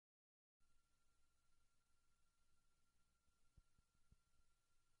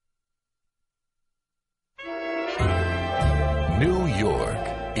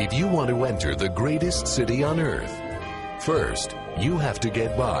If you want to enter the greatest city on earth, first, you have to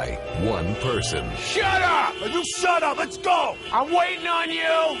get by one person. Shut up! You shut up! Let's go! I'm waiting on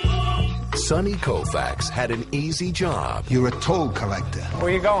you! Sonny Koufax had an easy job. You're a toll collector.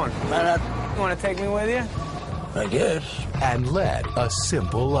 Where you going? You want to take me with you? I guess. And led a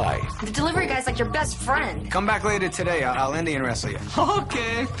simple life. The delivery guy's like your best friend. Come back later today. I'll Indian wrestle you.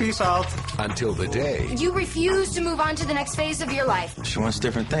 Okay, peace out. Until the day You refuse to move on to the next phase of your life. She wants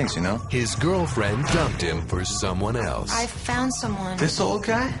different things, you know? his girlfriend dumped him for someone else. I found someone. This old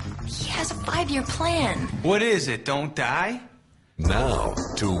guy? He has a 5-year plan. What is it? Don't die? Now,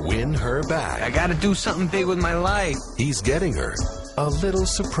 to win her I back, gotta do something big with my life. he's getting her a little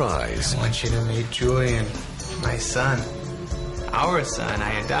surprise. I want you to meet Julian, my son. Our son.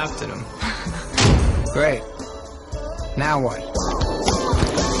 I adopted him. Great. Now what?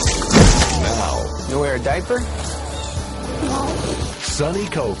 Now, You wear a diaper? Sonny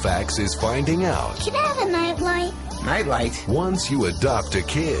Koufax is finding out Can I have a nightlight? Nightlight. once you adopt a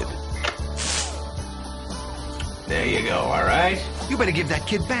kid, There you go, all right? You better give that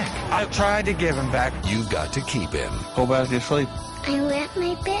kid back. I tried to give him back. you've got to keep him. Go back to sleep. I wet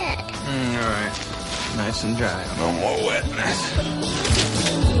my bed. All right. Nice and dry. No more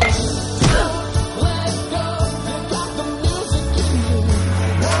wetness.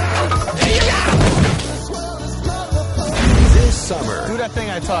 This summer, Do that thing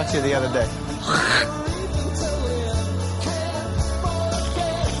I taught you the other day.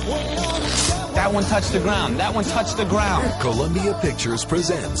 That one touched the ground. That one touched the ground. Columbia Pictures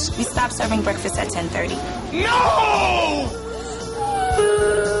presents We stopped serving breakfast at 10:30. No!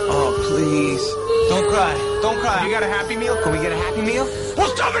 Oh, please. Don't cry. Don't cry. You got a Happy Meal? Can we get a Happy Meal?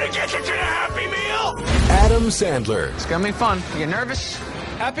 Will somebody get you to the Happy Meal? Adam Sandler, It's gonna be fun. You nervous?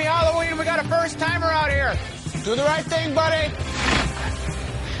 Happy Halloween. We got a first timer out here. Do the right thing, buddy.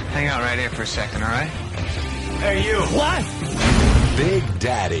 Hang out right here for a second, all right? Hey, you. What? Big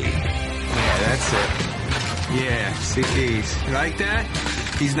Daddy, Yeah, that's it. Yeah, see these. You like that?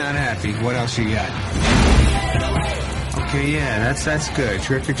 He's not happy. What else you got? Okay, yeah, that's good.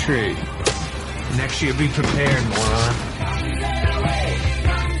 Trick or treat. Next year, be prepared, moron.